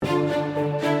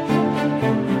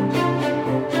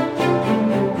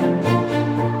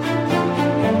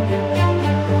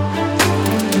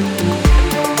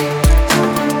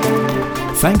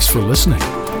Thanks for listening.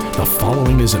 The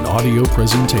following is an audio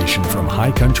presentation from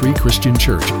High Country Christian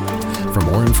Church. For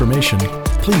more information,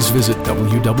 please visit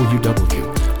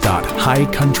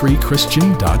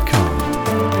www.highcountrychristian.com.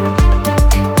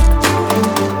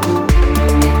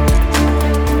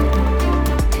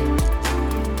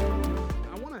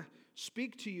 I want to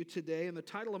speak to you today, and the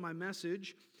title of my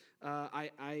message,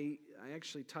 I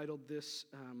actually titled this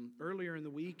earlier in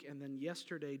the week, and then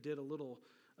yesterday did a little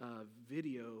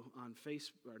video on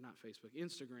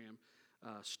Instagram,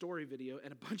 story video,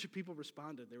 and a bunch of people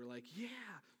responded. They were like, yeah,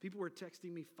 people were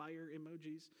texting me fire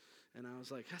emojis, and I was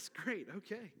like, that's great,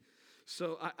 okay.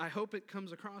 So I hope it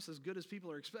comes across as good as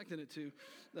people are expecting it to.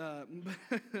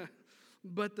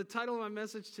 But the title of my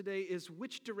message today is,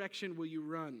 Which Direction Will You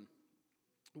Run?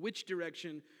 Which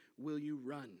direction will you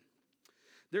run?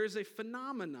 There is a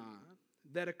phenomenon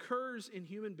that occurs in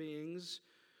human beings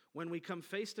when we come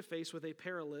face to face with a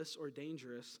perilous or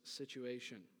dangerous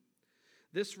situation.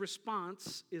 This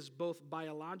response is both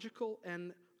biological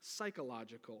and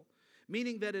psychological,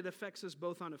 meaning that it affects us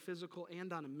both on a physical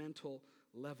and on a mental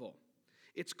level.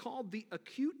 It's called the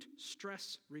acute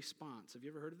stress response. Have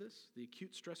you ever heard of this? The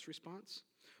acute stress response?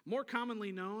 More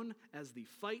commonly known as the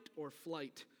fight or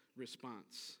flight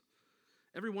response.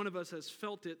 Every one of us has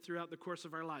felt it throughout the course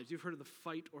of our lives. You've heard of the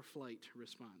fight or flight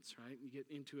response, right? You get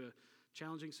into a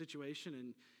challenging situation,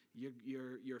 and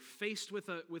you're faced with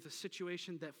a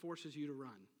situation that forces you to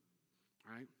run.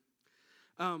 All right.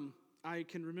 I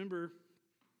can remember,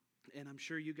 and I'm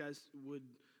sure you guys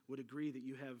would agree that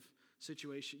you've had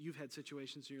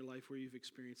situations in your life where you've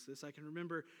experienced this. I can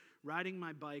remember riding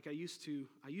my bike. I used to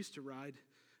ride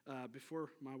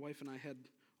before my wife and I had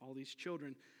all these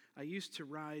children. I used to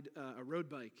ride a road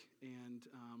bike, and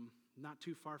not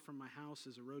too far from my house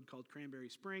is a road called Cranberry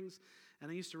Springs, and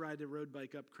I used to ride the road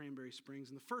bike up Cranberry Springs.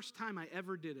 And the first time I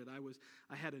ever did it,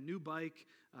 I had a new bike.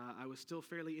 I was still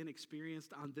fairly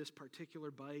inexperienced on this particular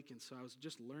bike, and so I was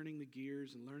just learning the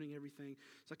gears and learning everything.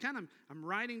 So I'm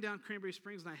riding down Cranberry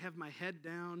Springs, and I have my head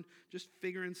down, just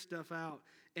figuring stuff out.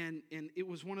 And it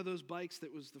was one of those bikes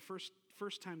that was the first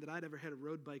time that I'd ever had a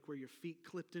road bike where your feet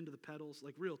clipped into the pedals,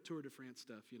 like real Tour de France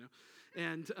stuff, you know.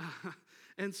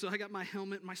 And so I got my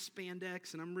helmet, my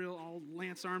spandex, and I'm real all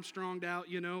Lance Armstronged out,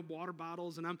 you know, water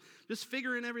bottles, and I'm just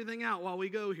figuring everything out while we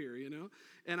go here, you know.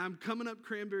 And I'm coming up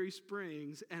Cranberry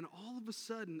Springs, and all of a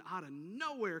sudden, out of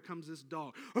nowhere comes this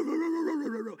dog.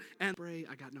 And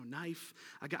I got no knife.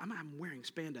 I'm wearing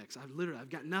spandex. I've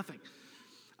got nothing.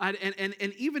 And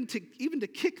even to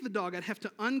kick the dog, I'd have to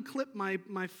unclip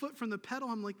my foot from the pedal.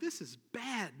 I'm like, this is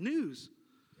bad news.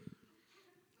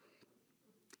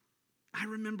 I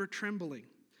remember trembling.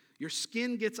 Your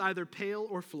skin gets either pale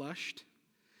or flushed.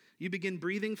 You begin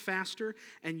breathing faster,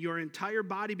 and your entire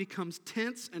body becomes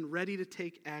tense and ready to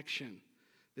take action.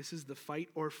 This is the fight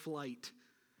or flight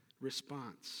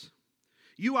response.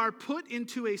 You are put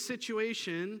into a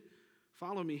situation,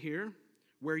 follow me here,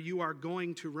 where you are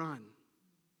going to run.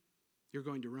 You're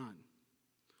going to run.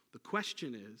 The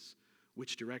question is,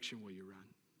 which direction will you run?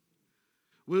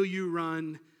 Will you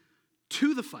run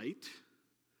to the fight?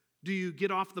 Do you get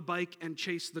off the bike and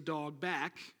chase the dog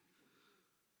back?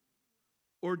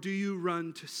 Or do you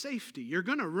run to safety? You're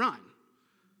going to run.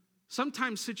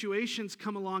 Sometimes situations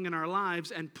come along in our lives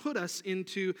and put us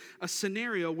into a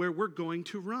scenario where we're going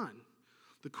to run.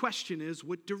 The question is,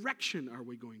 what direction are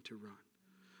we going to run?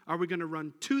 Are we going to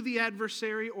run to the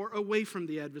adversary or away from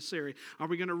the adversary? Are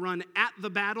we going to run at the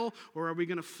battle or are we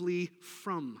going to flee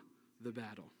from the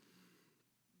battle?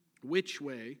 Which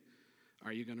way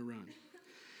are you going to run?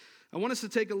 I want us to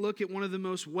take a look at one of the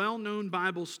most well-known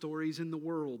Bible stories in the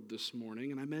world this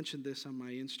morning, and I mentioned this on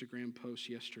my Instagram post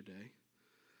yesterday.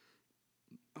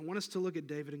 I want us to look at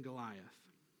David and Goliath.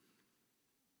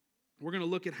 We're going to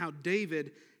look at how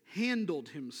David handled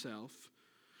himself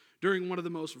during one of the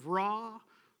most raw,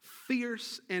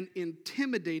 fierce, and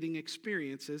intimidating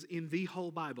experiences in the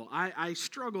whole Bible. I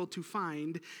struggle to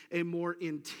find a more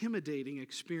intimidating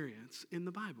experience in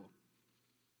the Bible.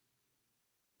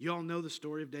 You all know the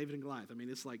story of David and Goliath. I mean,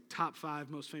 it's like top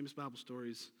 5 most famous Bible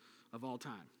stories of all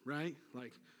time, right?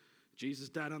 Like, Jesus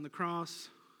died on the cross,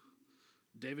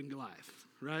 David and Goliath,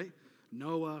 right?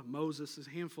 Noah, Moses, a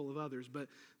handful of others, but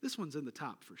this one's in the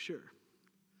top for sure.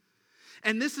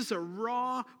 And this is a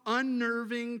raw,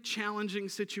 unnerving, challenging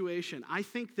situation. I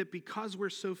think that because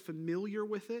we're so familiar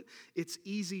with it, it's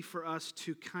easy for us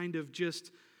to kind of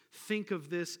just think of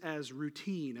this as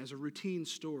routine, as a routine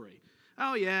story.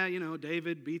 Oh yeah, you know,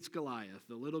 David beats Goliath.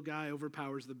 The little guy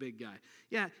overpowers the big guy.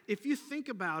 Yeah, if you think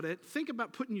about it, think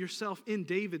about putting yourself in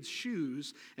David's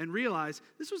shoes and realize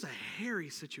this was a hairy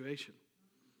situation.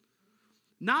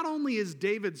 not only is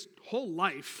David's whole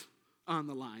life on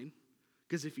the line,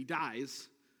 because if he dies,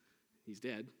 he's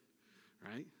dead,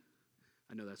 right?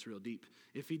 I know that's real deep.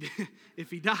 If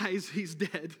he dies, he's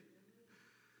dead.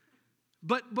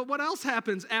 But what else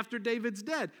happens after David's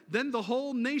dead? Then the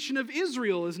whole nation of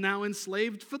Israel is now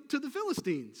enslaved to the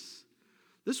Philistines.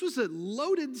 This was a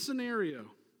loaded scenario.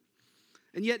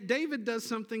 And yet David does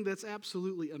something that's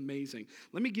absolutely amazing.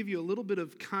 Let me give you a little bit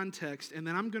of context, and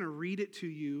then I'm going to read it to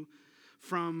you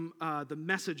from the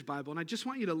Message Bible. And I just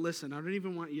want you to listen. I don't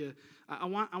even want you, I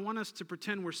want us to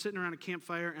pretend we're sitting around a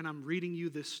campfire and I'm reading you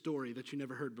this story that you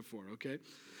never heard before, okay?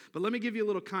 But let me give you a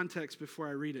little context before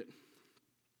I read it.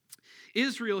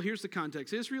 Israel, here's the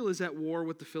context. Israel is at war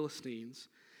with the Philistines.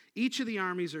 Each of the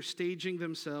armies are staging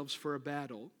themselves for a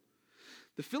battle.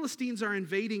 The Philistines are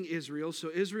invading Israel, so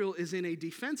Israel is in a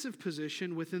defensive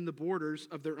position within the borders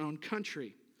of their own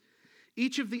country.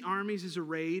 Each of the armies is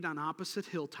arrayed on opposite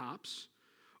hilltops,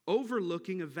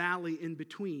 overlooking a valley in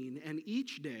between, and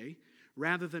each day,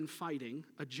 rather than fighting,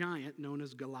 a giant known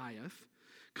as Goliath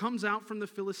comes out from the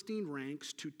Philistine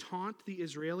ranks to taunt the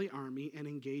Israeli army and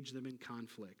engage them in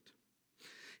conflict.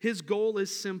 His goal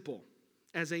is simple.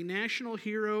 As a national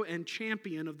hero and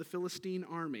champion of the Philistine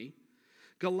army,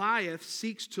 Goliath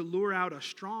seeks to lure out a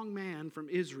strong man from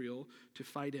Israel to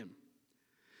fight him.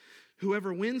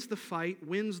 Whoever wins the fight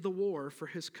wins the war for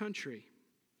his country.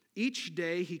 Each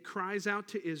day he cries out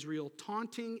to Israel,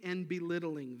 taunting and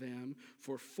belittling them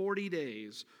for 40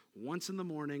 days, once in the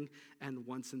morning and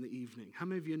once in the evening. How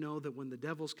many of you know that when the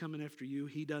devil's coming after you,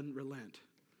 he doesn't relent?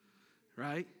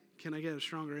 Right? Can I get a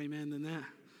stronger amen than that?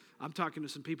 I'm talking to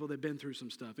some people that have been through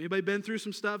some stuff. Anybody been through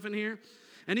some stuff in here?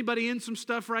 Anybody in some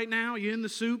stuff right now? You in the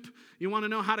soup? You want to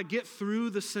know how to get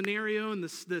through the scenario and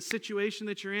the situation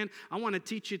that you're in? I want to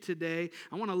teach you today.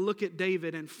 I want to look at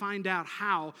David and find out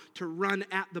how to run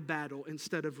at the battle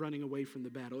instead of running away from the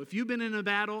battle. If you've been in a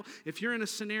battle, if you're in a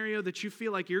scenario that you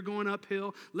feel like you're going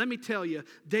uphill, let me tell you,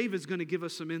 David's going to give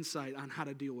us some insight on how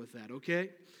to deal with that, okay?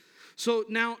 So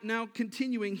now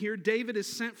continuing here, David is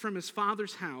sent from his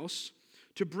father's house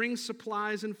to bring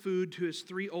supplies and food to his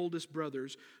 3 oldest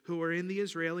brothers who are in the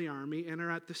Israeli army and are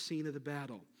at the scene of the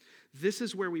battle. This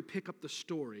is where we pick up the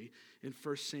story in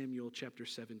 1 Samuel chapter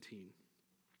 17.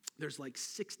 There's like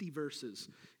 60 verses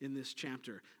in this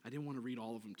chapter. I didn't want to read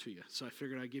all of them to you, so I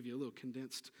figured I'd give you a little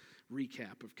condensed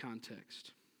recap of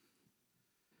context.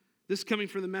 This is coming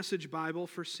from the Message Bible,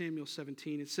 1 Samuel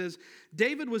 17. It says,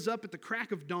 David was up at the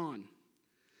crack of dawn,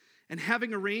 and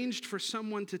having arranged for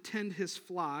someone to tend his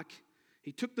flock,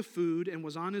 he took the food and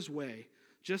was on his way,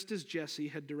 just as Jesse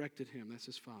had directed him. That's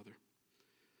his father.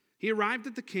 He arrived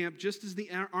at the camp just as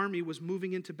the army was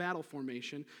moving into battle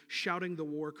formation, shouting the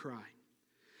war cry.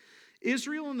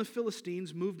 Israel and the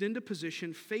Philistines moved into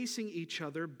position, facing each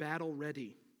other, battle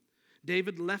ready.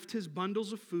 David left his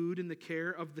bundles of food in the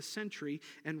care of the sentry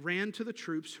and ran to the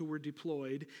troops who were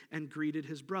deployed and greeted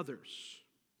his brothers.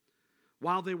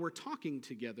 While they were talking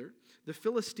together, the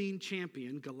Philistine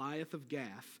champion, Goliath of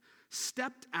Gath,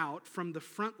 stepped out from the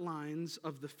front lines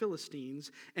of the Philistines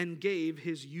and gave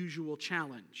his usual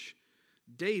challenge.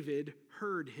 David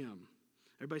heard him.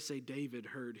 Everybody say, David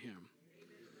heard him.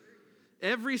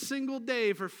 Every single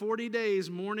day for 40 days,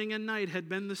 morning and night, had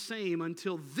been the same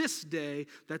until this day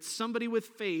that somebody with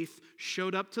faith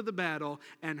showed up to the battle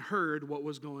and heard what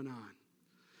was going on.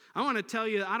 I want to tell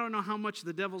you, I don't know how much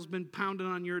the devil's been pounding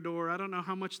on your door. I don't know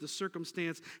how much the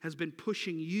circumstance has been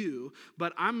pushing you,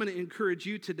 but I'm going to encourage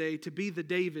you today to be the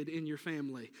David in your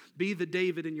family. Be the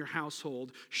David in your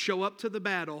household. Show up to the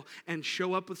battle and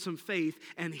show up with some faith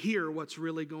and hear what's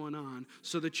really going on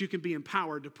so that you can be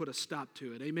empowered to put a stop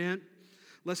to it. Amen?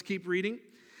 Let's keep reading.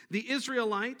 The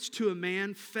Israelites, to a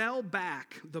man, fell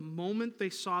back the moment they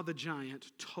saw the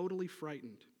giant, totally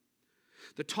frightened.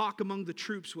 The talk among the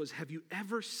troops was, have you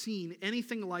ever seen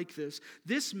anything like this?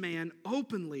 This man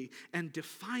openly and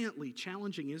defiantly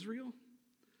challenging Israel?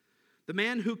 The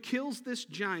man who kills this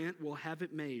giant will have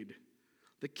it made.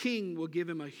 The king will give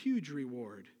him a huge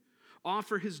reward,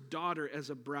 offer his daughter as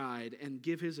a bride, and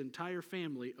give his entire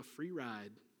family a free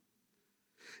ride.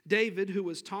 David, who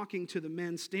was talking to the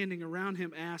men standing around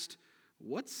him, asked,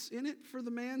 what's in it for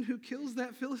the man who kills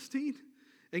that Philistine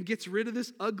and gets rid of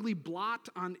this ugly blot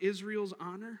on Israel's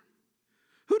honor?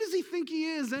 Who does he think he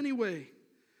is anyway?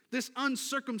 This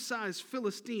uncircumcised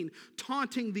Philistine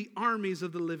taunting the armies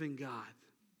of the living God.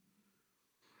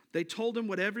 They told him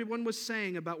what everyone was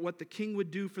saying about what the king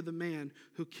would do for the man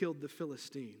who killed the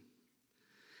Philistine.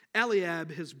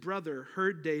 Eliab, his brother,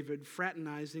 heard David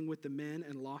fraternizing with the men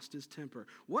and lost his temper.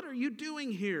 What are you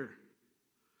doing here?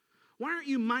 Why aren't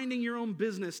you minding your own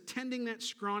business, tending that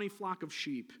scrawny flock of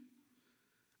sheep?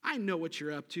 I know what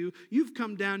you're up to. You've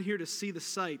come down here to see the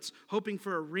sights, hoping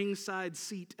for a ringside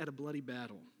seat at a bloody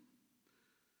battle.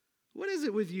 What is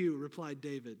it with you? Replied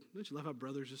David. Don't you love how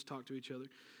brothers just talk to each other?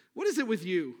 What is it with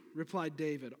you? Replied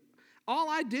David. All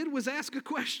I did was ask a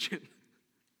question.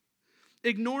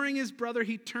 Ignoring his brother,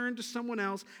 he turned to someone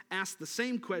else, asked the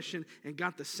same question, and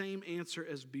got the same answer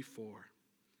as before.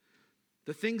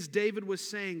 The things David was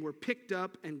saying were picked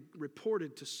up and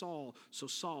reported to Saul, so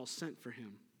Saul sent for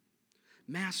him.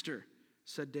 Master,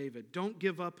 said David, don't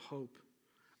give up hope.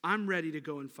 I'm ready to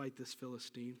go and fight this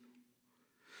Philistine.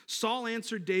 Saul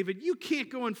answered David, you can't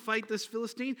go and fight this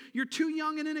Philistine. You're too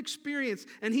young and inexperienced,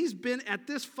 and he's been at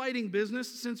this fighting business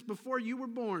since before you were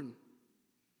born.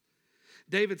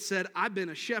 David said, I've been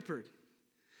a shepherd,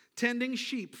 tending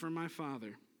sheep for my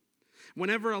father.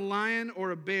 Whenever a lion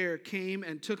or a bear came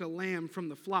and took a lamb from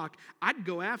the flock, I'd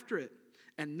go after it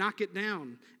and knock it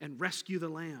down and rescue the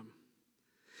lamb.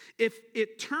 If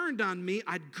it turned on me,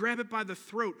 I'd grab it by the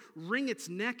throat, wring its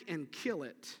neck, and kill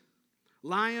it.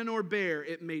 Lion or bear,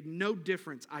 it made no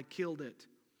difference. I killed it.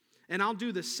 And I'll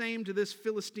do the same to this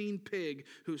Philistine pig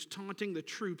who's taunting the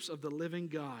troops of the living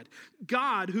God.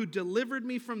 God, who delivered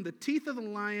me from the teeth of the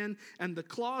lion and the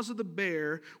claws of the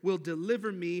bear, will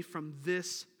deliver me from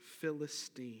this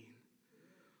Philistine.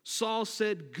 Saul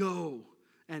said, go,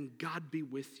 and God be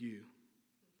with you.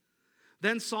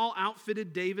 Then Saul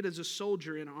outfitted David as a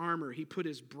soldier in armor. He put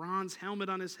his bronze helmet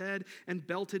on his head and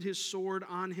belted his sword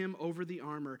on him over the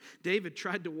armor. David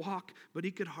tried to walk, but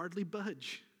he could hardly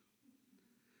budge.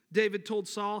 David told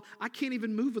Saul, I can't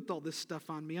even move with all this stuff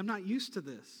on me. I'm not used to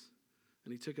this.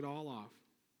 And he took it all off.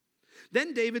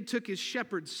 Then David took his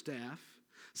shepherd's staff,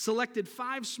 selected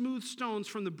 5 smooth stones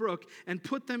from the brook, and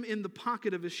put them in the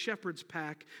pocket of his shepherd's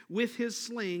pack. With his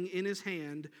sling in his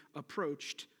hand,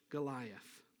 approached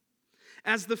Goliath.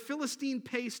 As the Philistine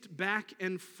paced back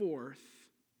and forth,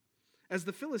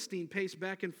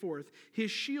 his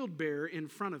shield bearer in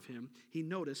front of him, he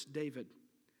noticed David.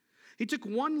 He took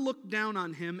one look down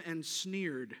on him and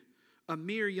sneered, a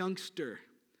mere youngster,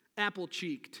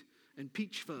 apple-cheeked and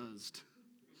peach-fuzzed.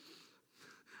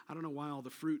 I don't know why all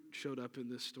the fruit showed up in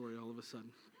this story all of a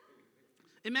sudden.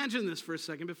 Imagine this for a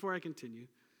second before I continue.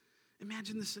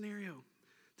 Imagine the scenario.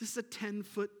 This is a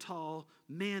 10-foot tall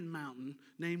man mountain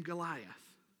named Goliath.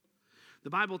 The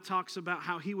Bible talks about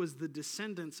how he was the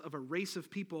descendants of a race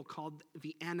of people called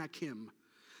the Anakim.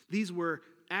 These were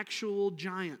actual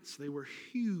giants. They were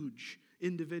huge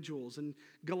individuals, and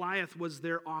Goliath was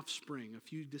their offspring, a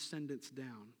few descendants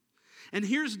down. And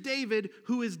here's David,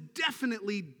 who is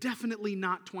definitely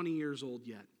not 20 years old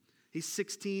yet. He's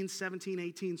 16, 17,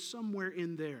 18, somewhere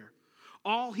in there.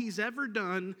 All he's ever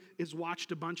done is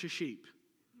watched a bunch of sheep.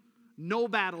 No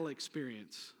battle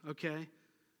experience, okay?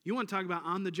 You want to talk about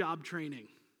on-the-job training.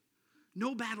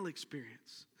 No battle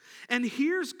experience. And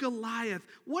here's Goliath.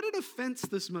 What an offense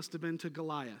this must have been to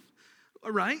Goliath,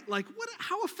 right? Like,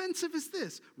 how offensive is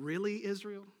this? Really,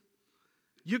 Israel?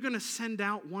 You're going to send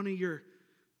out one of your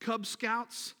Cub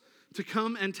Scouts to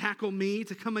come and tackle me,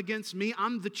 to come against me?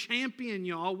 I'm the champion,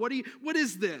 y'all. What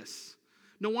is this?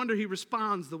 No wonder he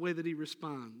responds the way that he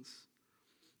responds.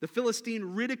 The Philistine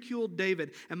ridiculed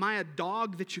David. Am I a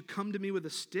dog that you come to me with a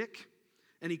stick?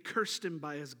 And he cursed him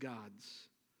by his gods.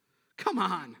 Come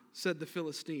on, said the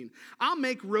Philistine. I'll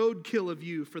make roadkill of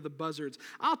you for the buzzards.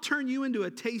 I'll turn you into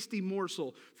a tasty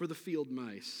morsel for the field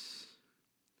mice.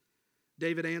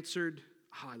 David answered,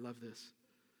 I love this.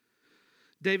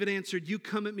 David answered, you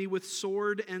come at me with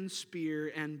sword and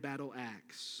spear and battle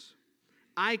axe.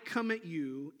 I come at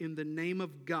you in the name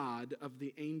of God of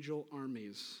the angel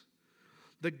armies,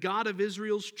 the God of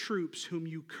Israel's troops whom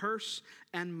you curse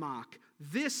and mock.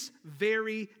 This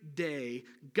very day,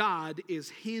 God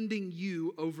is handing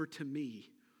you over to me.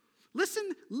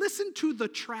 Listen to the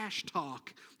trash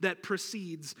talk that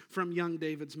proceeds from young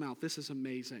David's mouth. This is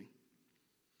amazing.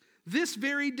 This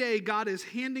very day, God is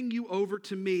handing you over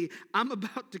to me. I'm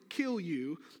about to kill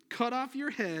you, cut off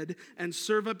your head, and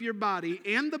serve up your body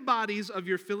and the bodies of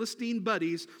your Philistine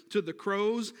buddies to the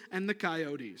crows and the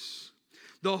coyotes.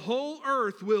 The whole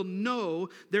earth will know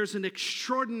there's an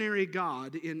extraordinary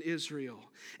God in Israel.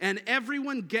 And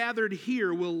everyone gathered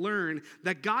here will learn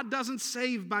that God doesn't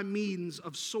save by means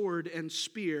of sword and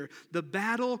spear. The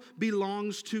battle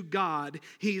belongs to God.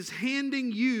 He's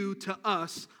handing you to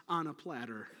us on a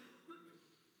platter.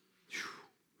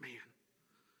 Whew, man.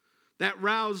 That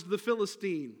roused the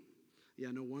Philistine. Yeah,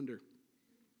 no wonder.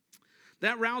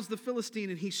 That roused the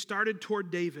Philistine, and he started toward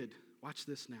David. Watch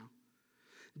this now.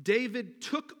 David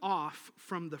took off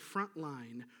from the front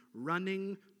line,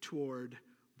 running toward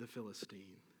the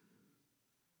Philistine.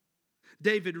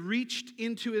 David reached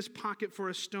into his pocket for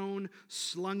a stone,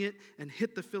 slung it, and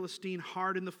hit the Philistine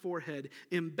hard in the forehead.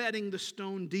 Embedding the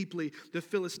stone deeply, the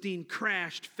Philistine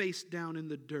crashed face down in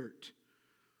the dirt.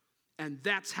 And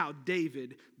that's how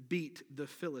David beat the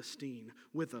Philistine,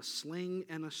 with a sling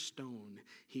and a stone.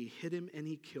 He hit him and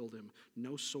he killed him.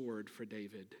 No sword for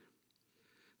David.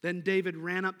 Then David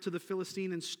ran up to the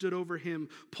Philistine and stood over him,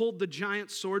 pulled the giant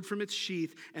sword from its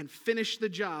sheath, and finished the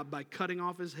job by cutting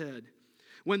off his head.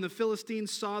 When the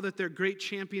Philistines saw that their great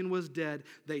champion was dead,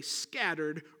 they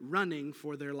scattered, running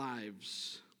for their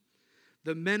lives.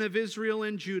 The men of Israel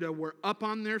and Judah were up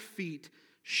on their feet,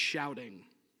 shouting.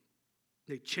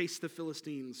 They chased the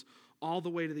Philistines all the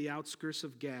way to the outskirts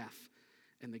of Gath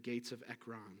and the gates of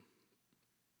Ekron.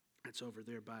 That's over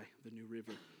there by the New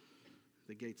River,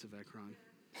 the gates of Ekron.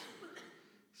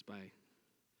 It's by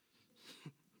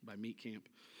meat camp.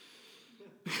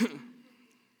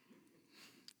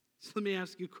 So let me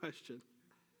ask you a question.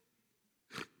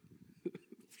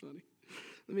 It's funny.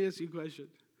 Let me ask you a question.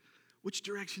 Which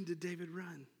direction did David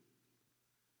run?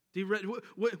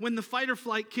 When the fight or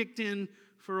flight kicked in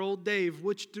for old Dave,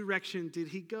 which direction did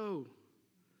he go?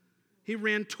 He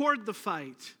ran toward the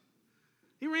fight.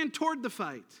 He ran toward the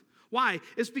fight. Why?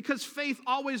 It's because faith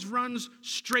always runs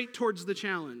straight towards the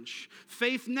challenge.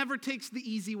 Faith never takes the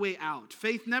easy way out.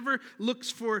 Faith never looks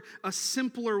for a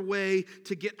simpler way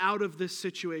to get out of this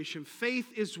situation. Faith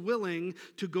is willing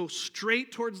to go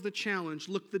straight towards the challenge,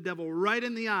 look the devil right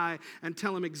in the eye, and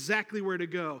tell him exactly where to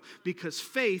go. Because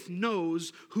faith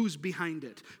knows who's behind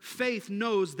it. Faith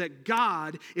knows that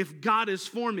God, if God is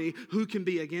for me, who can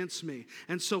be against me?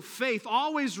 And so faith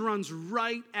always runs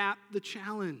right at the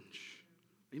challenge.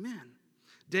 Amen.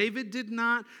 David did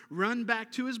not run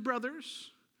back to his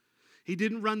brothers. He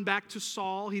didn't run back to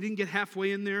Saul. He didn't get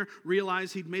halfway in there,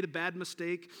 realize he'd made a bad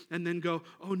mistake, and then go,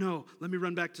 oh no, let me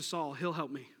run back to Saul. He'll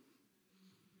help me.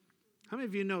 How many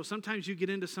of you know sometimes you get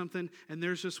into something and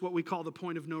there's just what we call the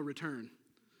point of no return?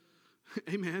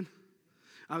 Amen.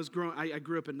 I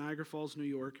grew up in Niagara Falls, New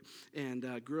York,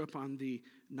 and grew up on the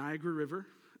Niagara River.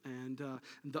 And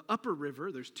the upper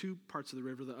river, there's two parts of the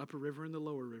river, the upper river and the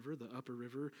lower river. The upper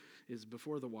river is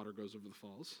before the water goes over the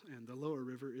falls, and the lower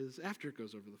river is after it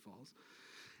goes over the falls.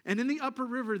 And in the upper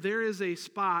river, there is a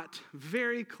spot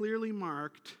very clearly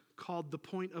marked called the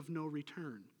point of no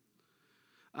return.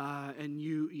 And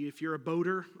if you're a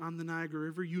boater on the Niagara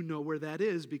River, you know where that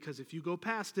is, because if you go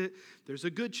past it, there's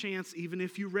a good chance, even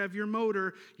if you rev your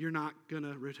motor, you're not going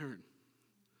to return,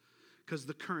 because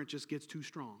the current just gets too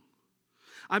strong.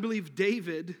 I believe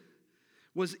David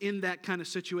was in that kind of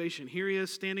situation. Here he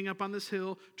is standing up on this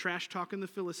hill, trash talking the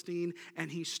Philistine, and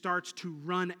he starts to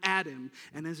run at him.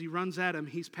 And as he runs at him,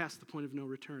 he's past the point of no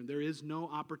return. There is no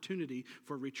opportunity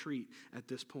for retreat at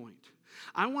this point.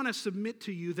 I want to submit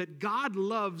to you that God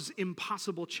loves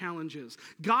impossible challenges.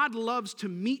 God loves to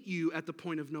meet you at the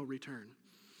point of no return.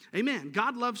 Amen.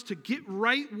 God loves to get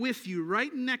right with you,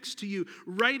 right next to you,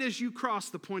 right as you cross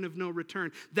the point of no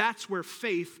return. That's where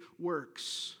faith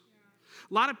works.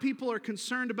 A lot of people are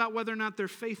concerned about whether or not their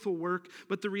faith will work,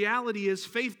 but the reality is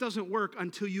faith doesn't work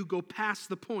until you go past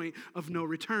the point of no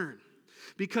return.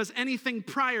 Because anything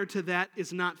prior to that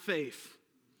is not faith.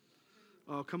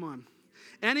 Oh, come on.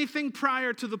 Anything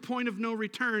prior to the point of no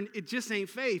return, it just ain't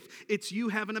faith. It's you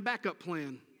having a backup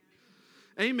plan.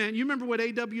 Amen. You remember what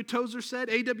A.W. Tozer said?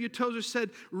 A.W. Tozer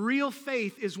said, real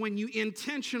faith is when you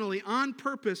intentionally, on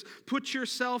purpose, put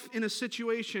yourself in a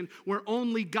situation where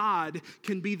only God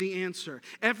can be the answer.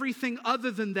 Everything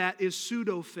other than that is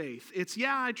pseudo-faith. It's,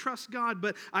 yeah, I trust God,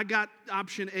 but I got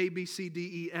option A, B, C, D,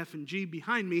 E, F, and G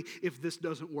behind me if this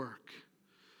doesn't work.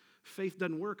 Faith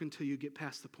doesn't work until you get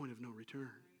past the point of no return.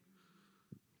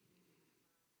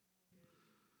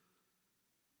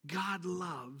 God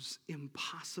loves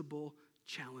impossible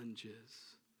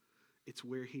challenges. It's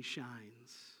where he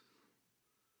shines.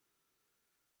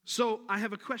 So I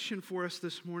have a question for us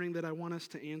this morning that I want us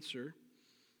to answer.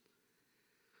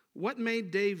 What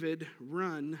made David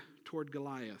run toward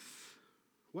Goliath?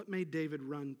 What made David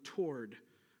run toward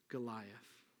Goliath?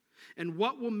 And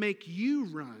what will make you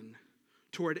run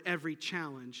toward every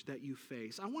challenge that you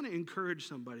face? I want to encourage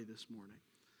somebody this morning.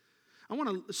 I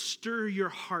want to stir your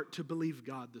heart to believe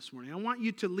God this morning. I want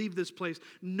you to leave this place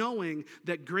knowing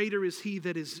that greater is he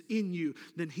that is in you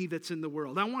than he that's in the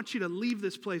world. I want you to leave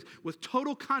this place with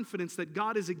total confidence that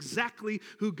God is exactly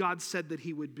who God said that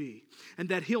he would be, and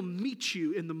that he'll meet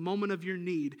you in the moment of your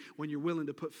need when you're willing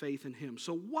to put faith in him.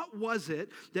 So what was it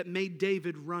that made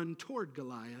David run toward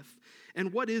Goliath?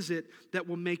 And what is it that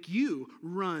will make you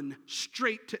run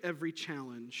straight to every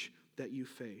challenge that you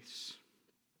face?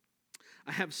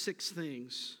 I have 6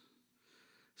 things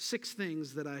 6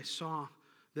 things that I saw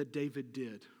that David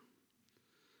did.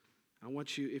 I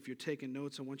want you, if you're taking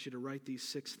notes, I want you to write these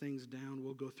 6 things down.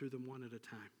 We'll go through them one at a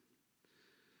time.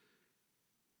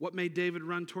 What made David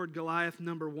run toward Goliath?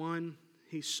 Number 1,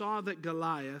 he saw that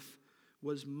Goliath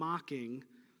was mocking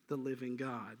the living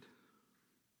God.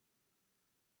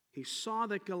 He saw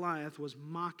that Goliath was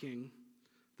mocking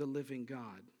the living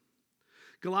God.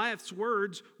 Goliath's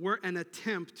words were an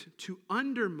attempt to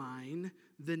undermine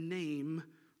the name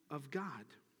of God.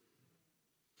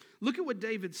 Look at what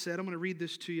David said. I'm going to read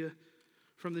this to you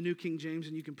from the New King James,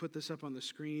 and you can put this up on the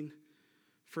screen.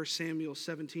 1 Samuel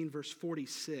 17, verse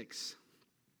 46.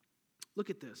 Look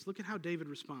at this. Look at how David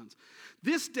responds.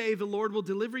 This day the Lord will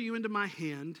deliver you into my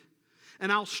hand,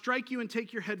 and I'll strike you and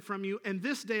take your head from you, and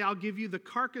this day I'll give you the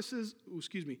carcasses,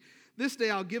 this day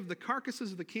I'll give the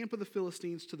carcasses of the camp of the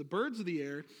Philistines to the birds of the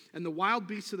air and the wild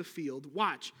beasts of the field.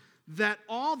 Watch, that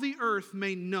all the earth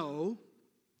may know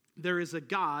there is a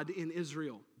God in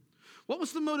Israel. What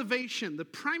was the motivation, the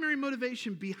primary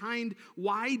motivation behind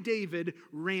why David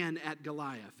ran at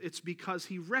Goliath? It's because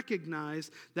he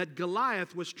recognized that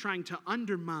Goliath was trying to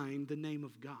undermine the name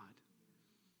of God.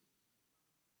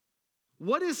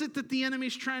 What is it that the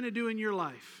enemy's trying to do in your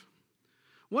life?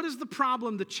 What is the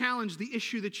problem, the challenge, the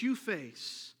issue that you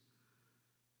face?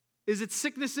 Is it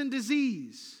sickness and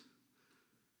disease?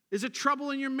 Is it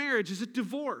trouble in your marriage? Is it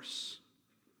divorce?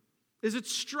 Is it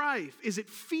strife? Is it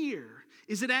fear?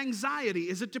 Is it anxiety?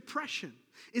 Is it depression?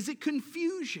 Is it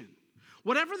confusion?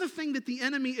 Whatever the thing that the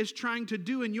enemy is trying to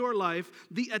do in your life,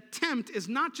 the attempt is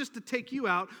not just to take you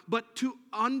out, but to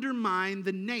undermine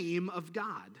the name of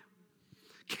God.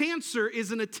 Cancer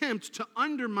is an attempt to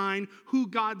undermine who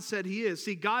God said he is.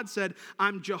 See, God said,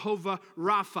 I'm Jehovah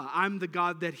Rapha. I'm the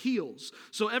God that heals.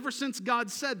 So ever since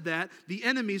God said that, the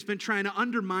enemy's been trying to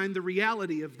undermine the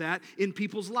reality of that in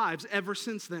people's lives ever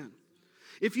since then.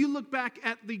 If you look back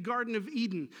at the Garden of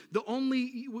Eden,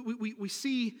 we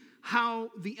see how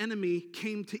the enemy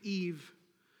came to Eve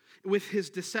with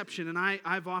his deception. And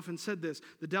I've often said this,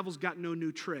 the devil's got no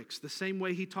new tricks. The same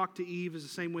way he talked to Eve is the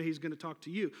same way he's going to talk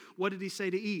to you. What did he say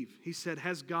to Eve? He said,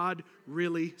 has God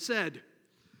really said?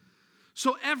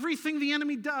 So everything the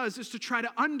enemy does is to try to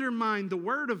undermine the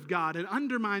word of God and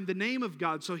undermine the name of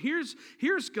God. So here's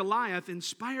Goliath,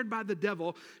 inspired by the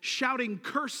devil, shouting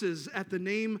curses at the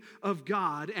name of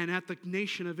God and at the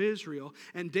nation of Israel.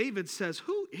 And David says,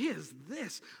 who is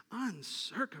this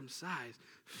uncircumcised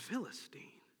Philistine?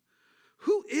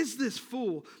 Who is this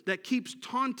fool that keeps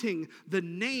taunting the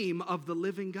name of the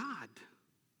living God?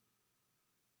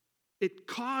 It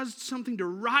caused something to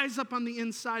rise up on the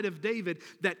inside of David,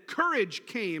 that courage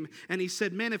came, and he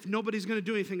said, man, if nobody's going to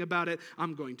do anything about it,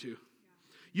 I'm going to.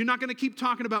 You're not going to keep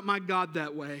talking about my God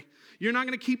that way. You're not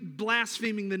going to keep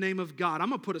blaspheming the name of God. I'm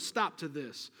going to put a stop to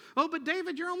this. Oh, but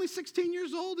David, you're only 16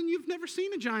 years old, and you've never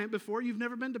seen a giant before. You've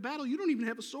never been to battle. You don't even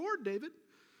have a sword, David.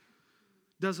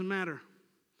 Doesn't matter.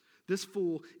 This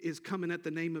fool is coming at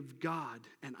the name of God,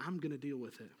 and I'm going to deal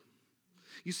with it.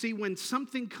 You see, when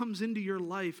something comes into your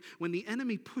life, when the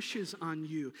enemy pushes on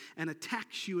you and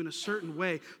attacks you in a certain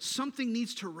way, something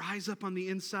needs to rise up on the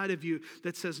inside of you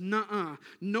that says, nuh-uh,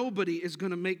 nobody is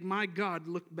going to make my God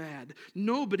look bad.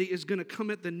 Nobody is going to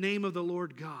come at the name of the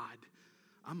Lord God.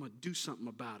 I'm going to do something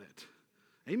about it.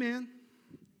 Amen.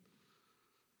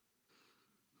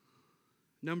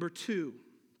 Number 2.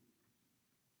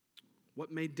 What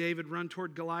made David run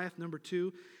toward Goliath? Number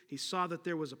 2, he saw that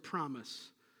there was a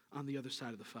promise on the other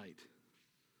side of the fight.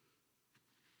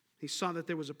 He saw that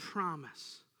there was a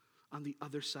promise on the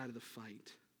other side of the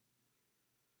fight.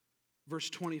 Verse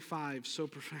 25, so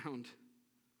profound.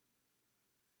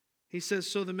 He says,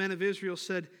 so the men of Israel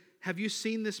said, have you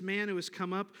seen this man who has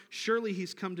come up? Surely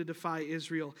he's come to defy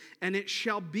Israel. And it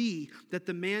shall be that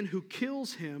the man who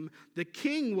kills him, the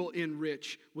king will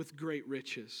enrich with great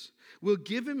riches. Will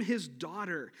give him his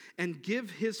daughter and give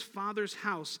his father's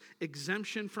house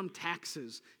exemption from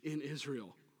taxes in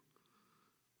Israel.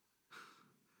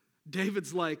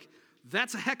 David's like,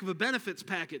 that's a heck of a benefits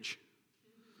package.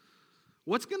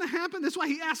 What's going to happen? That's why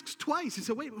he asks twice. He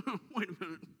said, wait a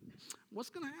minute.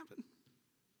 What's going to happen?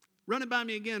 Run it by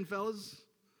me again, fellas.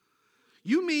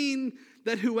 You mean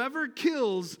that whoever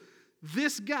kills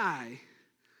this guy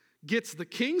gets the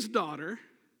king's daughter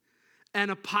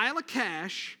and a pile of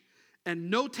cash and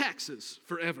no taxes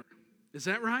forever? Is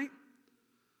that right?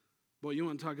 Boy, you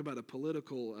want to talk about a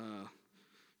political,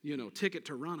 ticket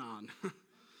to run on.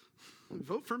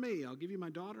 Vote for me. I'll give you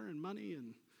my daughter and money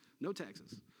and no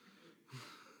taxes.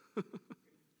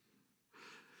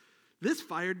 This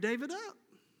fired David up.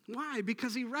 Why?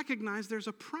 Because he recognized there's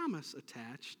a promise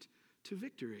attached to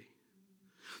victory.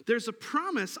 There's a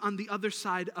promise on the other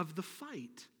side of the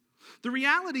fight. The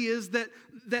reality is that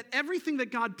everything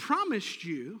that God promised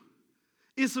you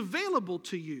is available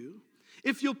to you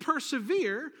if you'll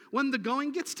persevere when the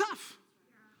going gets tough.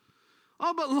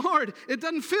 Oh, but Lord, it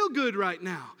doesn't feel good right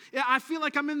now. I feel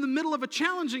like I'm in the middle of a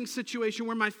challenging situation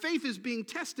where my faith is being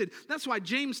tested. That's why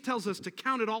James tells us to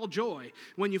count it all joy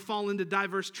when you fall into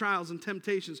diverse trials and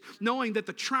temptations, knowing that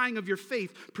the trying of your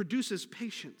faith produces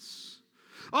patience.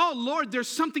 Oh, Lord, there's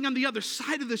something on the other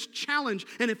side of this challenge,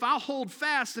 and if I'll hold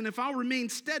fast and if I'll remain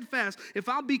steadfast, if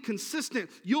I'll be consistent,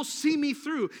 you'll see me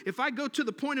through. If I go to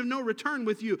the point of no return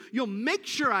with you, you'll make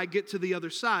sure I get to the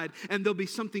other side, and there'll be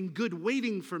something good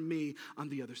waiting for me on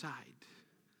the other side.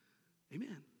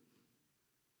 Amen.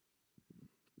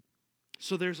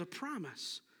 So there's a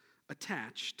promise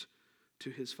attached to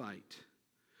his fight.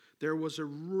 There was a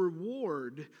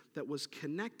reward that was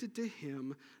connected to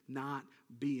him not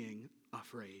being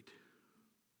afraid.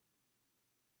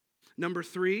 Number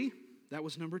 3, that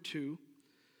was number 2.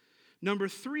 Number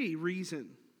 3 reason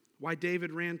why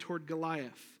David ran toward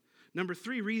Goliath. Number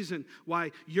 3 reason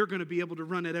why you're going to be able to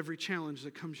run at every challenge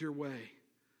that comes your way.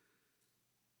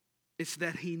 It's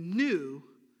that he knew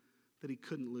that he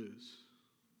couldn't lose.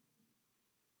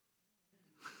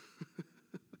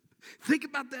 Think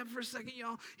about that for a second,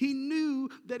 y'all. He knew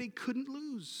that he couldn't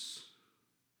lose.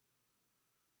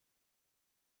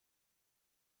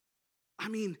 I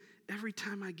mean, every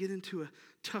time I get into a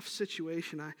tough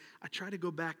situation, I try to go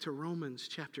back to Romans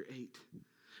chapter 8,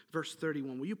 verse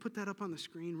 31. Will you put that up on the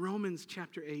screen? Romans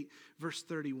chapter 8, verse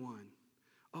 31.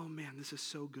 Oh man, this is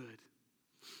so good.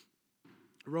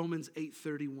 Romans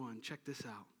 8:31. Check this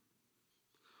out.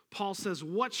 Paul says,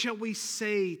 "What shall we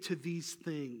say to these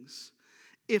things?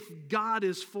 If God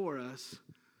is for us,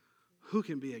 who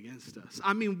can be against us?"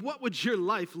 I mean, what would your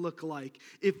life look like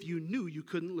if you knew you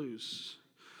couldn't lose?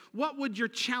 What would your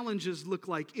challenges look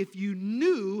like if you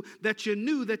knew that you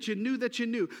knew that you knew that you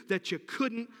knew that you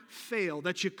couldn't fail,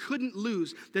 that you couldn't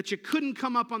lose, that you couldn't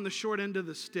come up on the short end of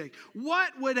the stick?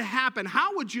 What would happen?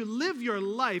 How would you live your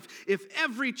life if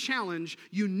every challenge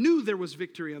you knew there was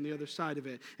victory on the other side of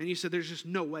it, and you said, there's just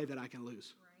no way that I can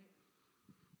lose?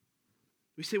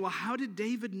 We say, well, how did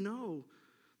David know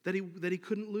that he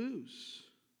couldn't lose?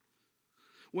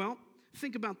 Well,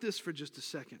 think about this for just a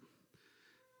second.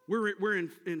 We're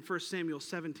in 1 Samuel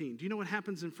 17. Do you know what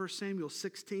happens in 1 Samuel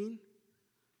 16?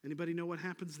 Anybody know what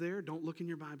happens there? Don't look in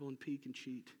your Bible and peek and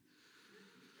cheat.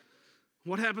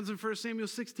 What happens in 1 Samuel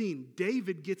 16?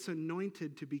 David gets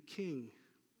anointed to be king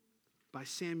by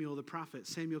Samuel the prophet.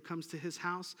 Samuel comes to his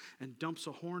house and dumps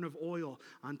a horn of oil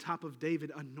on top of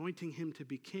David, anointing him to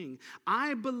be king.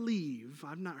 I believe,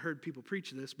 I've not heard people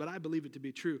preach this, but I believe it to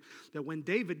be true, that when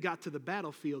David got to the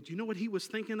battlefield, you know what he was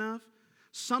thinking of?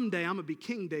 Someday I'm going to be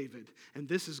King David, and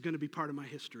this is going to be part of my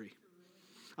history.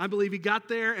 I believe he got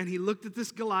there and he looked at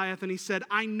this Goliath and he said,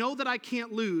 I know that I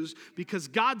can't lose because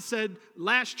God said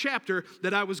last chapter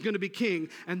that I was going to be king.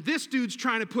 And this dude's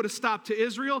trying to put a stop to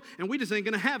Israel, and we just ain't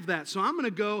going to have that. So I'm going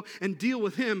to go and deal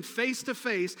with him face to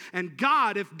face. And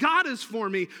God, if God is for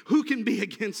me, who can be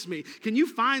against me? Can you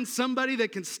find somebody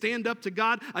that can stand up to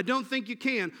God? I don't think you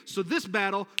can. So this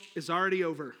battle is already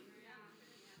over.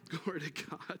 Glory to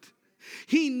God.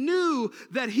 He knew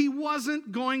that he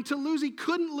wasn't going to lose. He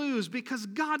couldn't lose because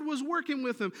God was working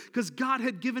with him, because God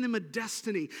had given him a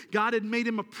destiny. God had made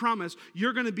him a promise.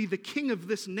 You're going to be the king of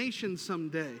this nation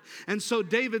someday. And so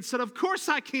David said, of course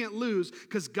I can't lose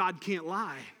because God can't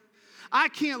lie. I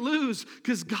can't lose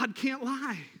because God can't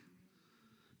lie.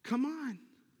 Come on.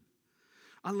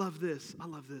 I love this. I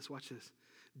love this. Watch this.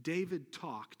 David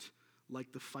talked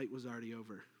like the fight was already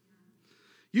over.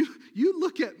 You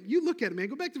look at it, man.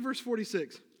 Go back to verse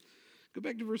 46. Go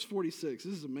back to verse 46.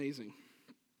 This is amazing.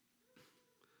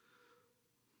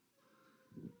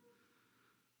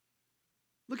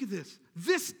 Look at this.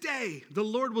 This day the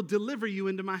Lord will deliver you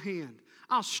into my hand.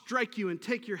 I'll strike you and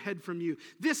take your head from you.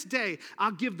 This day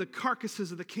I'll give the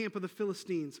carcasses of the camp of the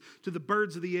Philistines to the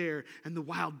birds of the air and the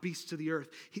wild beasts of the earth.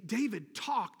 David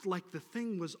talked like the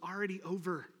thing was already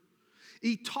over.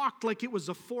 He talked like it was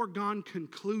a foregone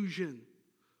conclusion.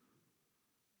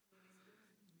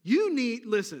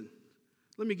 Listen,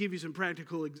 let me give you some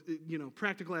practical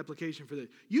application for this.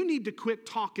 You need to quit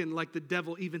talking like the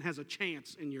devil even has a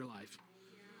chance in your life.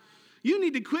 You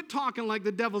need to quit talking like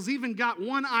the devil's even got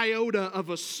one iota of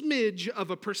a smidge of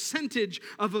a percentage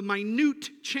of a minute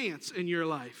chance in your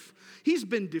life. He's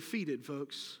been defeated,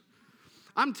 folks.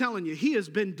 I'm telling you, he has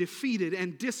been defeated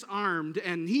and disarmed,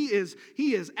 and he's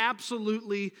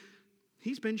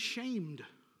been shamed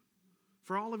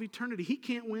for all of eternity. He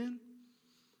can't win.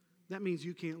 That means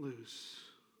you can't lose.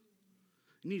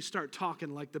 You need to start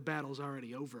talking like the battle's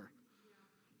already over,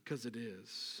 because it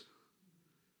is.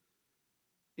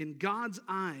 In God's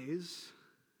eyes,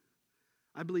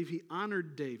 I believe he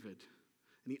honored David,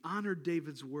 and he honored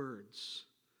David's words.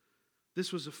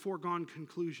 This was a foregone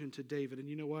conclusion to David, and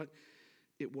you know what?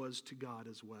 It was to God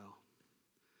as well.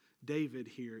 David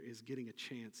here is getting a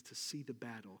chance to see the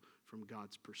battle from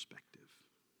God's perspective.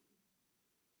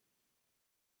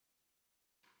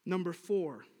 Number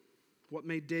 4, what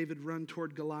made David run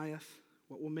toward Goliath?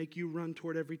 What will make you run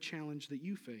toward every challenge that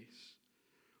you face?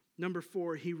 Number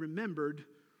 4, he remembered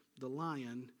the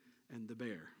lion and the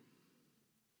bear.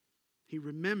 He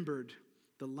remembered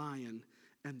the lion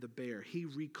and the bear. He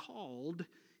recalled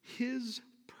his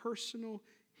personal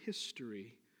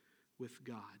history with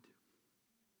God.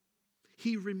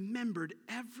 He remembered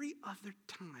every other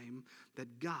time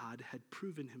that God had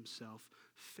proven himself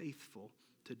faithful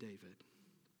to David.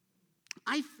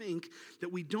 I think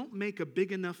that we don't make a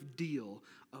big enough deal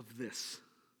of this.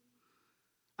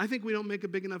 I think we don't make a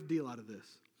big enough deal out of this.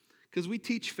 Because we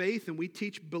teach faith and we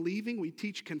teach believing, we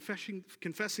teach confessing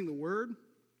the word,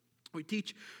 we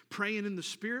teach praying in the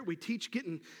Spirit, we teach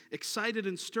getting excited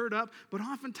and stirred up, but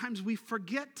oftentimes we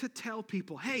forget to tell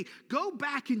people, hey, go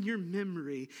back in your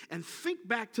memory and think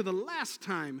back to the last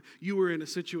time you were in a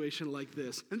situation like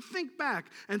this. And think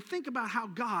back and think about how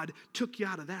God took you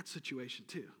out of that situation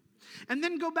too. And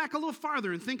then go back a little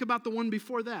farther and think about the one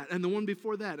before that, and the one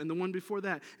before that, and the one before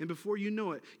that. And before you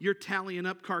know it, you're tallying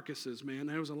up carcasses, man.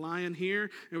 There was a lion here,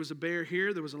 there was a bear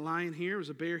here, there was a lion here, there was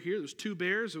a bear here, there was 2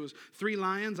 bears, there was 3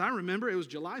 lions. I remember it was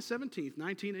July 17th,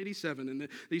 1987, and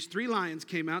these 3 lions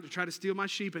came out to try to steal my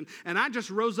sheep, and I just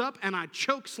rose up and I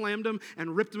choke slammed them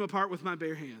and ripped them apart with my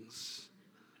bare hands.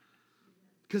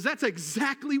 Because that's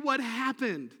exactly what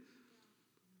happened.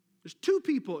 There's 2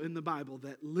 people in the Bible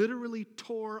that literally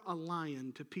tore a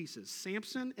lion to pieces,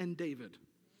 Samson and David.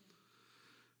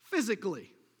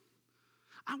 Physically.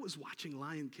 I was watching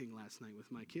Lion King last night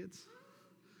with my kids.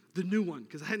 The new one,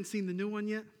 because I hadn't seen the new one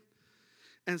yet.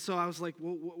 And so I was like,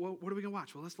 well, what are we going to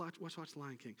watch? Well, let's watch The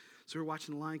Lion King. So we're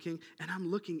watching The Lion King, and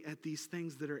I'm looking at these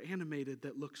things that are animated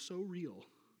that look so real.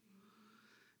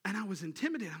 And I was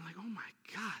intimidated. I'm like, oh my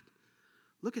God.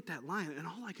 Look at that lion. And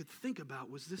all I could think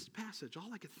about was this passage.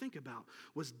 All I could think about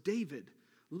was David,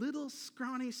 little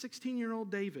scrawny 16-year-old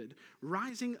David,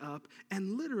 rising up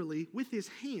and literally with his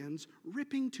hands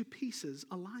ripping to pieces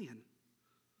a lion.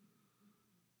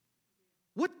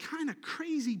 What kind of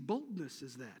crazy boldness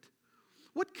is that?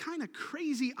 What kind of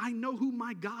crazy I know who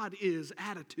my God is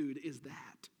attitude is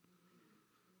that?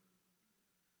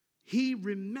 He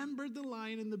remembered the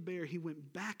lion and the bear. He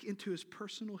went back into his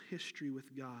personal history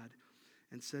with God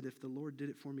and said, if the Lord did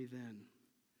it for me then,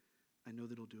 I know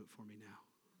that he'll do it for me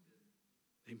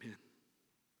now. Amen.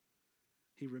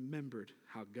 He remembered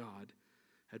how God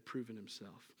had proven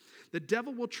himself. The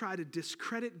devil will try to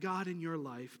discredit God in your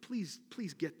life. Please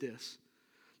get this.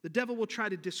 The devil will try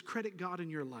to discredit God in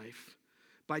your life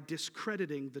by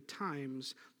discrediting the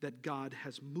times that God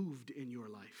has moved in your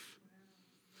life.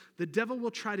 The devil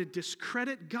will try to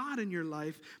discredit God in your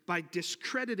life by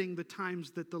discrediting the times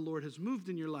that the Lord has moved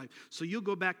in your life. So you'll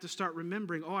go back to start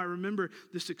remembering, I remember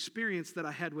this experience that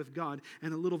I had with God.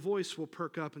 And a little voice will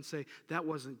perk up and say, that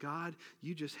wasn't God.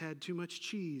 You just had too much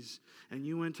cheese and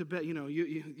you went to bed. You know,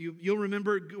 you'll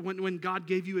remember when God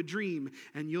gave you a dream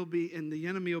and the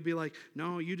enemy will be like,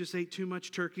 no, you just ate too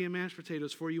much turkey and mashed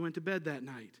potatoes before you went to bed that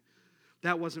night.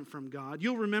 That wasn't from God.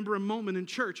 You'll remember a moment in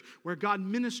church where God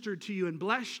ministered to you and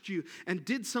blessed you and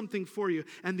did something for you.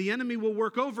 And the enemy will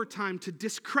work overtime to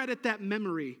discredit that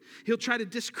memory. He'll try to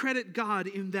discredit God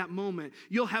in that moment.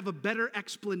 You'll have a better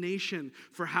explanation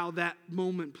for how that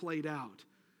moment played out.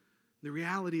 The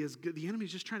reality is the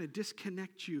enemy's just trying to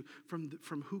disconnect you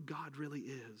from who God really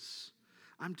is.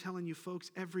 I'm telling you, folks,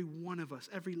 every one of us,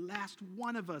 every last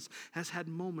one of us has had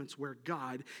moments where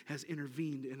God has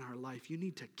intervened in our life. You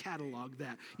need to catalog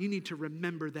that. You need to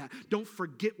remember that. Don't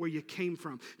forget where you came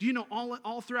from. Do you know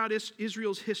all throughout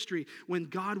Israel's history, when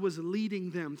God was leading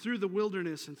them through the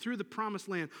wilderness and through the promised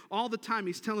land, all the time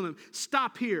he's telling them,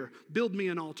 stop here, build me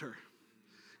an altar.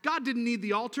 God didn't need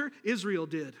the altar, Israel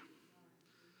did.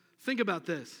 Think about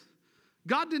this.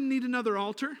 God didn't need another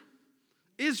altar.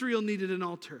 Israel needed an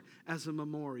altar as a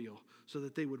memorial so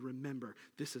that they would remember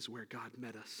this is where God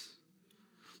met us.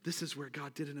 This is where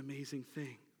God did an amazing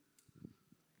thing.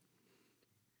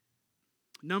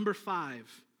 Number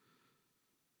 5.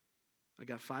 I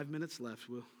got 5 minutes left.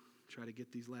 We'll try to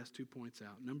get these last 2 points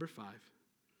out. Number 5.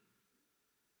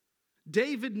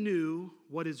 David knew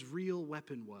what his real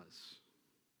weapon was.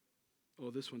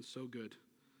 Oh, this one's so good.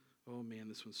 Oh man,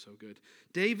 this one's so good.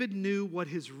 David knew what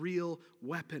his real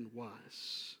weapon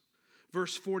was.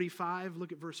 Verse 45,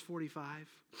 look at verse 45.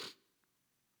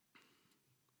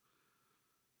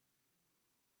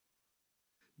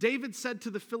 David said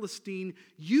to the Philistine,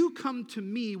 "You come to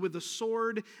me with a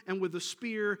sword and with a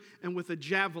spear and with a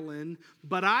javelin,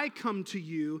 but I come to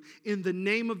you in the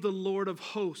name of the Lord of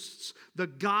hosts, the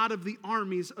God of the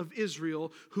armies of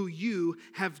Israel, who you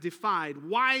have defied."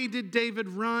 Why did David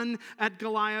run at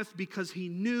Goliath? Because he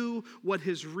knew what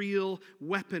his real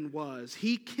weapon was.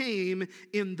 He came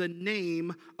in the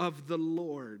name of the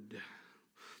Lord.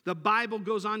 The Bible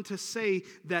goes on to say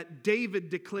that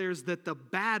David declares that the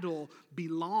battle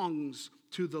belongs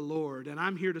to the Lord. And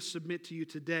I'm here to submit to you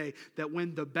today that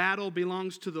when the battle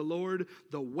belongs to the Lord,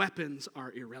 the weapons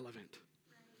are irrelevant.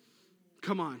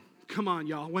 Come on,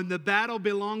 y'all. When the battle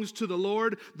belongs to the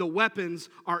Lord, the weapons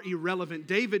are irrelevant.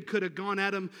 David could have gone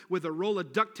at him with a roll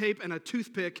of duct tape and a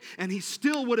toothpick, and he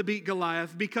still would have beat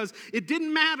Goliath because it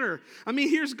didn't matter. I mean,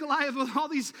 here's Goliath with all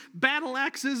these battle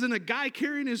axes and a guy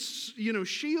carrying his,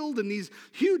 shield and these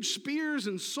huge spears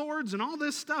and swords and all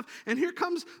this stuff. And here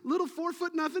comes little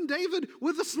 4'0" David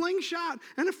with a slingshot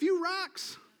and a few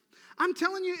rocks. I'm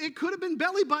telling you, it could have been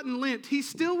belly button lint. He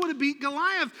still would have beat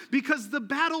Goliath because the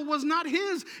battle was not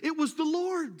his. It was the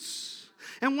Lord's.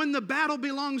 And when the battle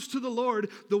belongs to the Lord,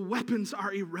 the weapons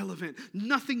are irrelevant.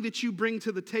 Nothing that you bring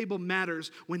to the table matters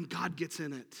when God gets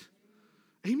in it.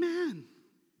 Amen.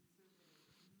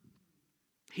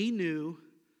 He knew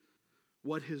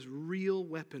what his real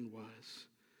weapon was.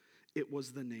 It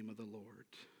was the name of the Lord.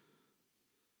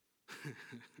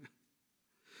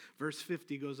 Verse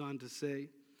 50 goes on to say,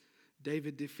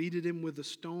 David defeated him with a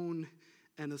stone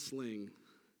and a sling.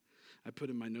 I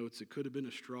put in my notes, it could have been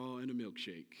a straw and a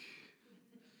milkshake.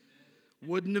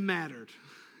 Wouldn't have mattered.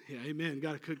 Yeah, amen.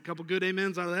 Got a couple good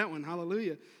amens out of that one.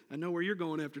 Hallelujah. I know where you're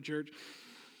going after church.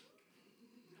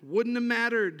 Wouldn't have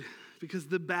mattered because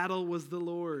the battle was the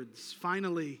Lord's.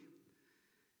 Finally,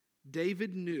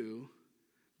 David knew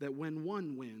that when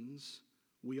one wins,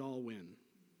 we all win.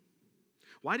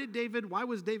 Why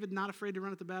was David not afraid to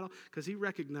run at the battle? Because he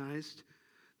recognized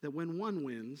that when one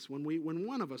wins, when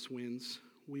one of us wins,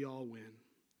 we all win.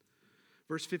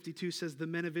 Verse 52 says, the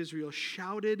men of Israel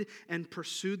shouted and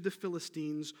pursued the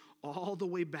Philistines all the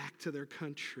way back to their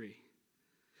country.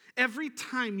 Every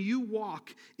time you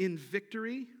walk in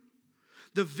victory,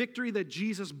 the victory that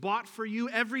Jesus bought for you,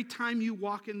 every time you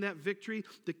walk in that victory,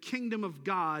 the kingdom of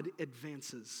God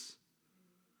advances.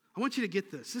 I want you to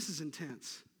get this. This is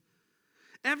intense.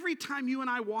 Every time you and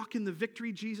I walk in the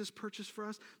victory Jesus purchased for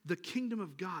us, the kingdom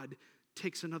of God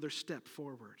takes another step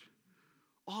forward.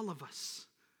 All of us.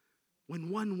 When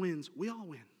one wins, we all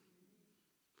win.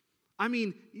 I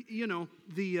mean,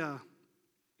 the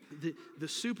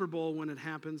Super Bowl when it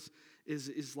happens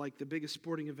is like the biggest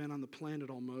sporting event on the planet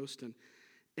almost.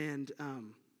 And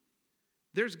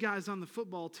there's guys on the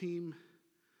football team,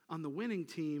 on the winning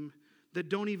team, that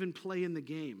don't even play in the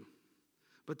game,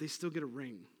 but they still get a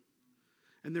ring.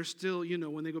 And they're still,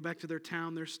 when they go back to their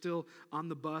town, they're still on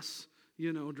the bus,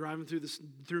 driving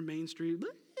through Main Street.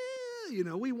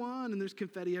 We won, and there's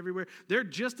confetti everywhere. They're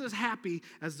just as happy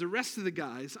as the rest of the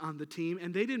guys on the team,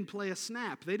 and they didn't play a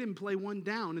snap. They didn't play one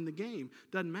down in the game.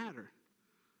 Doesn't matter.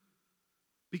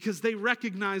 Because they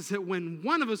recognize that when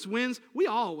one of us wins, we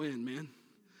all win, man.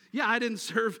 Yeah, I didn't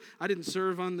serve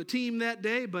on the team that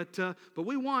day, but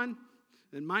we won,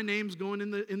 and my name's going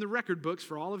in the record books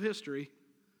for all of history.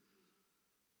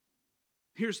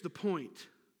 Here's the point.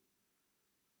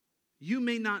 You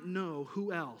may not know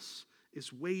who else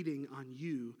is waiting on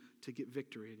you to get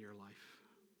victory in your life.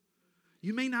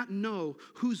 You may not know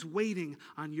who's waiting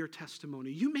on your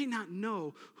testimony. You may not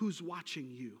know who's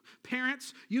watching you.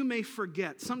 Parents, you may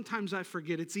forget. Sometimes I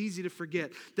forget. It's easy to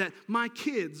forget that my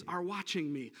kids are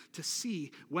watching me to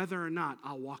see whether or not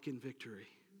I'll walk in victory.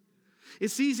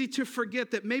 It's easy to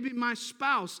forget that maybe my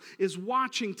spouse is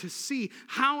watching to see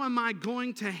how am I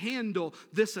going to handle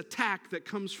this attack that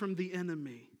comes from the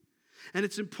enemy. And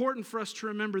it's important for us to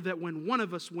remember that when one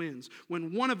of us wins,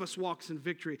 when one of us walks in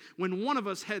victory, when one of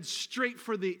us heads straight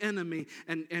for the enemy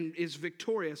and is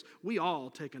victorious, we all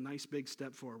take a nice big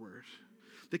step forward.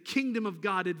 The kingdom of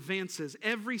God advances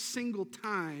every single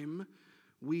time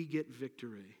we get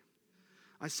victory.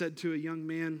 I said to a young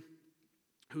man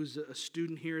who's a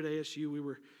student here at ASU, we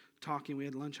were talking, we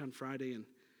had lunch on Friday, and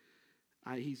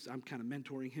I'm kind of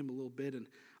mentoring him a little bit, and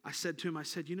I said to him,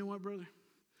 you know what, brother?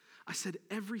 I said,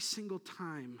 every single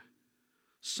time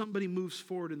somebody moves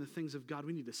forward in the things of God,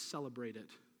 we need to celebrate it.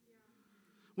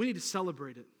 We need to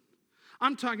celebrate it.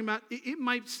 I'm talking about, it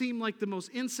might seem like the most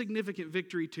insignificant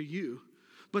victory to you,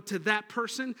 But to that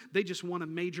person, they just won a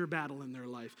major battle in their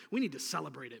life. We need to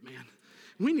celebrate it, man.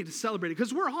 We need to celebrate it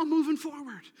because we're all moving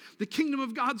forward. The kingdom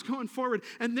of God's going forward.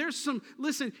 And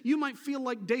listen, you might feel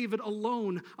like David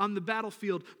alone on the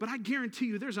battlefield, but I guarantee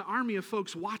you there's an army of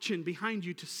folks watching behind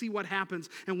you to see what happens.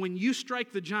 And when you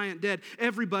strike the giant dead,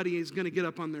 everybody is going to get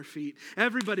up on their feet.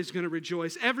 Everybody's going to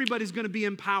rejoice. Everybody's going to be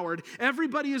empowered.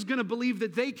 Everybody is going to believe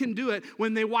that they can do it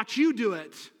when they watch you do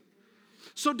it.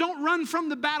 So don't run from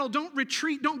the battle. Don't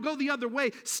retreat. Don't go the other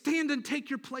way. Stand and take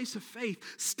your place of faith.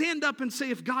 Stand up and say,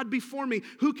 if God be for me,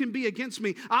 who can be against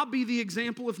me? I'll be the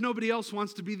example if nobody else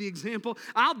wants to be the example.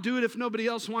 I'll do it if nobody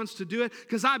else wants to do it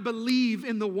because I believe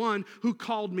in the one who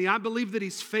called me. I believe that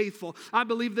he's faithful. I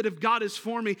believe that if God is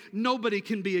for me, nobody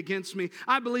can be against me.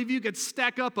 I believe you could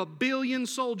stack up 1 billion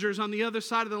soldiers on the other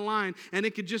side of the line and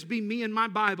it could just be me and my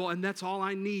Bible, and that's all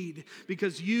I need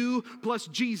because you plus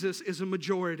Jesus is a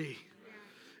majority.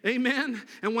 Amen?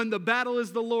 And when the battle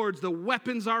is the Lord's, the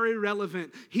weapons are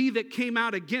irrelevant. He that came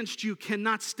out against you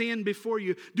cannot stand before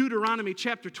you. Deuteronomy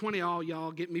chapter 20, oh,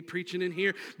 y'all get me preaching in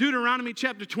here. Deuteronomy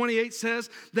chapter 28 says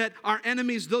that our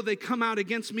enemies, though they come out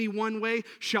against me one way,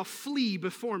 shall flee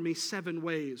before me 7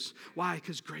 ways. Why?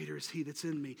 Because greater is he that's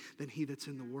in me than he that's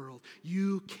in the world.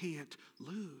 You can't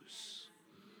lose.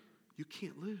 You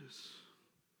can't lose.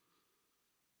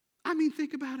 I mean,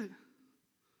 think about it.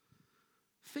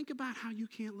 Think about how you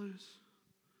can't lose.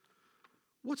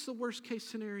 What's the worst case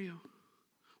scenario?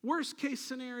 Worst case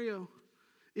scenario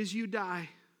is you die.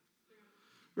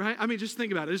 Right? I mean, just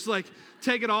think about it. Just like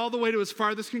take it all the way to its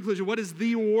farthest conclusion. What is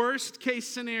the worst case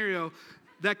scenario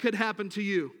that could happen to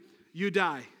you? You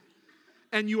die.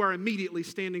 And you are immediately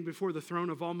standing before the throne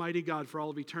of Almighty God for all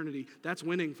of eternity. That's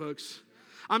winning, folks.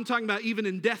 I'm talking about even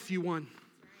in death you won.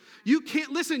 You can't,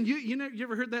 listen, you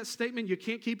ever heard that statement? You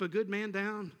can't keep a good man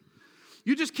down.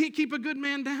 You just can't keep a good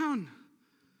man down.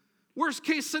 Worst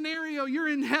case scenario, you're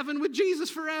in heaven with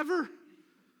Jesus forever.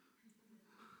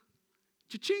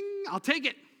 Cha-ching, I'll take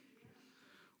it.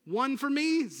 1 for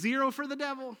me, 0 for the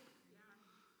devil.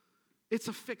 It's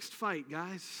a fixed fight,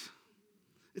 guys.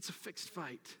 It's a fixed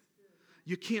fight.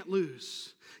 You can't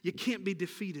lose. You can't be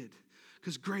defeated.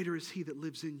 Because greater is he that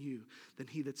lives in you than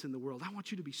he that's in the world. I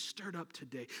want you to be stirred up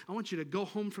today. I want you to go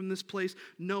home from this place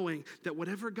knowing that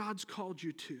whatever God's called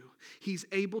you to, he's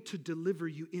able to deliver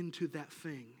you into that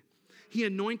thing. He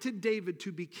anointed David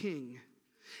to be king,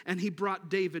 and he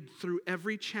brought David through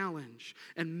every challenge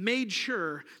and made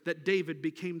sure that David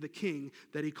became the king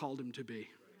that he called him to be.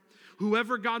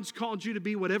 Whoever God's called you to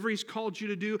be, whatever he's called you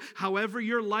to do, however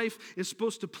your life is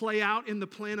supposed to play out in the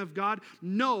plan of God,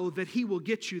 know that he will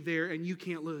get you there and you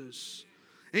can't lose.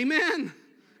 Amen.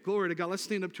 Glory to God. Let's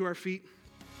stand up to our feet.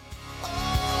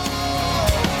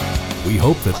 We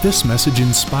hope that this message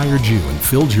inspired you and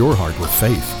filled your heart with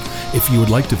faith. If you would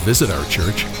like to visit our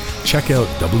church, check out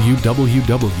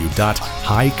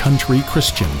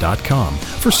www.highcountrychristian.com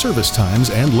for service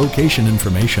times and location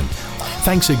information.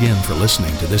 Thanks again for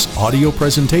listening to this audio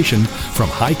presentation from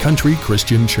High Country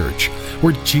Christian Church,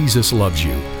 where Jesus loves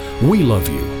you, we love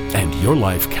you, and your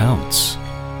life counts.